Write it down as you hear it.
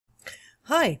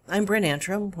Hi, I'm Bryn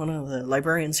Antrim, one of the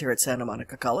librarians here at Santa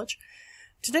Monica College.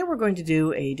 Today we're going to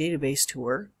do a database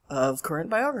tour of Current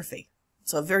Biography.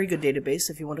 It's a very good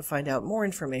database if you want to find out more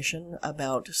information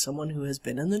about someone who has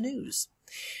been in the news.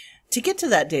 To get to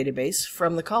that database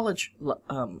from the college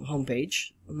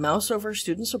homepage, mouse over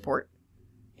Student Support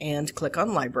and click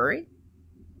on Library.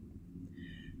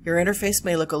 Your interface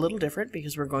may look a little different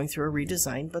because we're going through a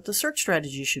redesign, but the search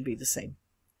strategy should be the same.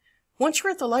 Once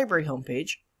you're at the library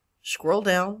homepage, scroll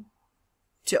down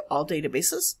to All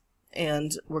Databases,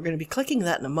 and we're going to be clicking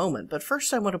that in a moment, but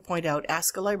first I want to point out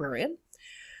Ask a Librarian.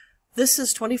 This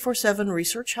is 24/7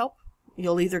 research help.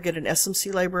 You'll either get an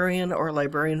SMC librarian or a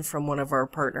librarian from one of our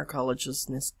partner colleges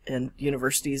and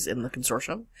universities in the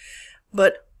consortium.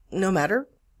 But no matter,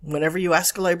 whenever you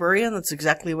ask a librarian, that's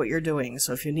exactly what you're doing.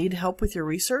 So if you need help with your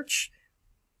research,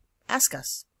 ask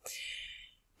us.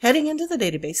 Heading into the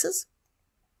databases,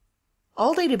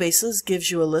 All Databases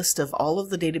gives you a list of all of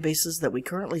the databases that we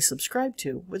currently subscribe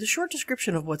to with a short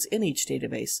description of what's in each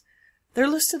database. They're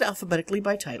listed alphabetically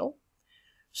by title.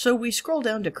 So we scroll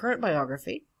down to Current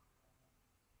Biography.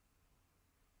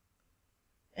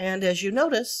 And as you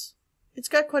notice, it's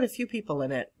got quite a few people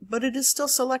in it, but it is still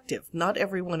selective. Not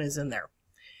everyone is in there.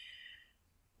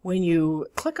 When you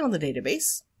click on the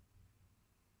database,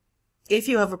 if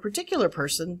you have a particular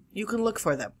person, you can look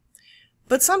for them.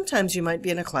 But sometimes you might be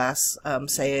in a class,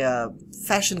 say a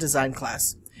fashion design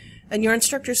class, and your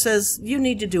instructor says you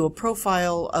need to do a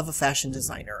profile of a fashion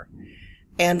designer.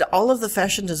 And all of the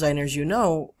fashion designers you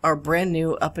know are brand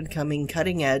new, up-and-coming,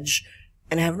 cutting-edge,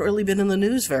 and haven't really been in the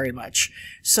news very much.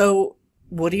 So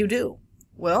what do?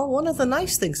 Well, one of the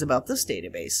nice things about this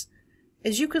database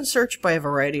is you can search by a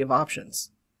variety of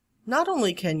options. Not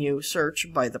only can you search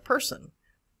by the person,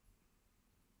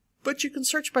 but you can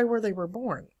search by where they were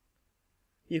born.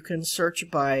 You can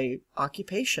search by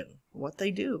occupation, what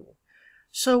they do.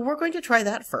 So we're going to try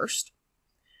that first.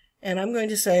 And I'm going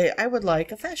to say, I would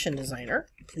like a fashion designer,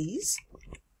 please.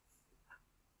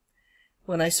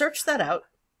 When I search that out,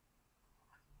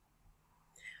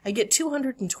 I get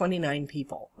 229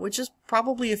 people, which is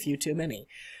probably a few too many.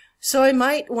 So I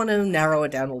might want to narrow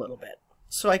it down a little bit.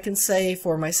 So I can say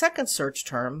for my second search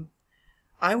term,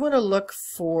 I want to look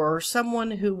for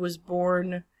someone who was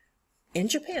born in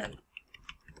Japan.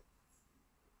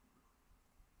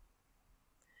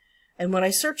 And when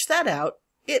I search that out,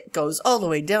 it goes all the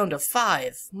way down to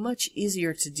 5. Much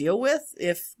easier to deal with,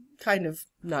 if kind of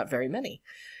not very many.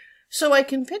 So I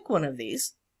can pick one of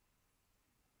these.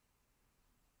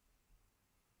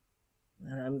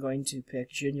 And I'm going to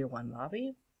pick Junior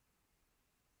Wannabe.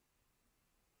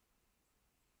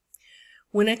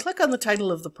 When I click on the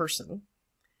title of the person,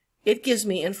 it gives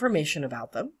me information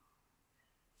about them,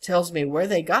 tells me where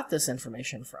they got this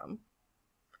information from,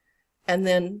 and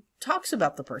then talks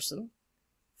about the person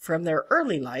from their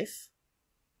early life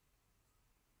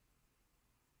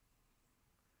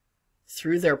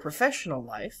through their professional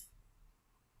life,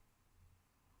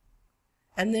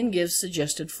 and then gives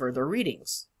suggested further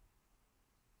readings,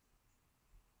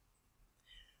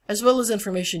 as well as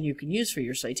information you can use for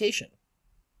your citation.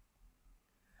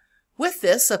 With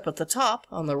this, up at the top,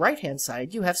 on the right-hand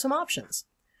side, you have some options.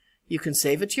 You can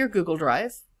save it to your Google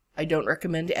Drive. I don't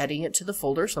recommend adding it to the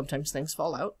folder. Sometimes things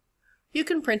fall out. You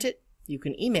can print it. You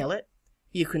can email it.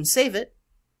 You can save it.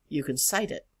 You can cite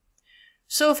it.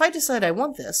 So if I decide I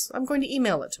want this, I'm going to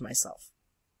email it to myself.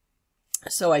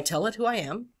 So I tell it who I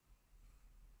am,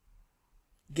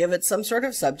 give it some sort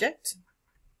of subject,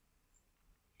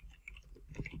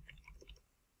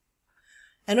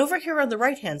 and over here on the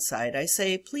right-hand side, I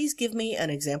say, please give me an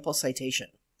example citation.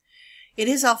 It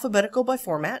is alphabetical by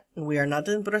format, and we are not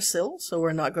in Brazil, so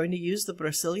we're not going to use the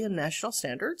Brazilian national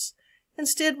standards.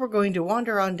 Instead, we're going to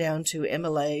wander on down to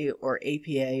MLA or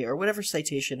APA or whatever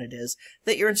citation it is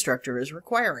that your instructor is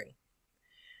requiring.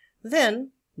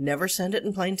 Then, never send it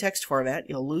in plain text format.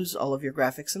 You'll lose all of your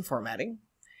graphics and formatting.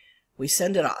 We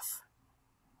send it off.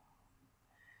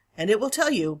 And it will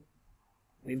tell you,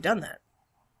 we've done that.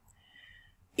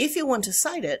 If you want to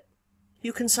cite it,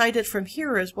 you can cite it from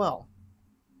here as well.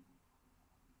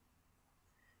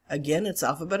 Again, it's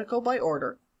alphabetical by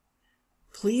order.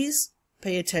 Please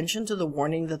pay attention to the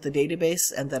warning that the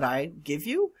database and that I give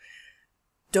you.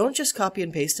 Don't just copy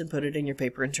and paste and put it in your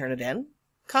paper and turn it in.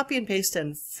 Copy and paste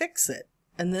and fix it,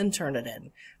 and then turn it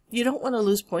in. You don't want to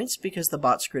lose points because the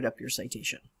bot screwed up your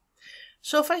citation.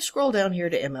 So if I scroll down here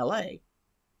to MLA,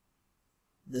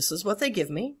 this is what they give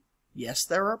me. Yes,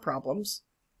 there are problems.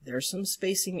 There's some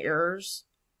spacing errors.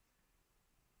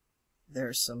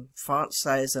 There's some font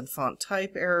size and font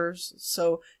type errors,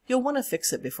 so you'll want to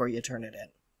fix it before you turn it in.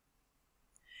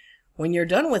 When you're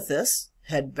done with this,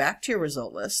 head back to your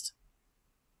result list,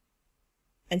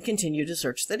 and continue to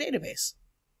search the database.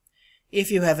 If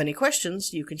you have any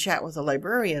questions, you can chat with a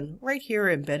librarian right here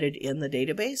embedded in the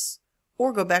database,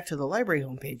 or go back to the library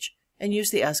homepage and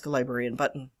use the Ask a Librarian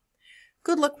button.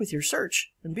 Good luck with your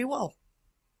search, and be well.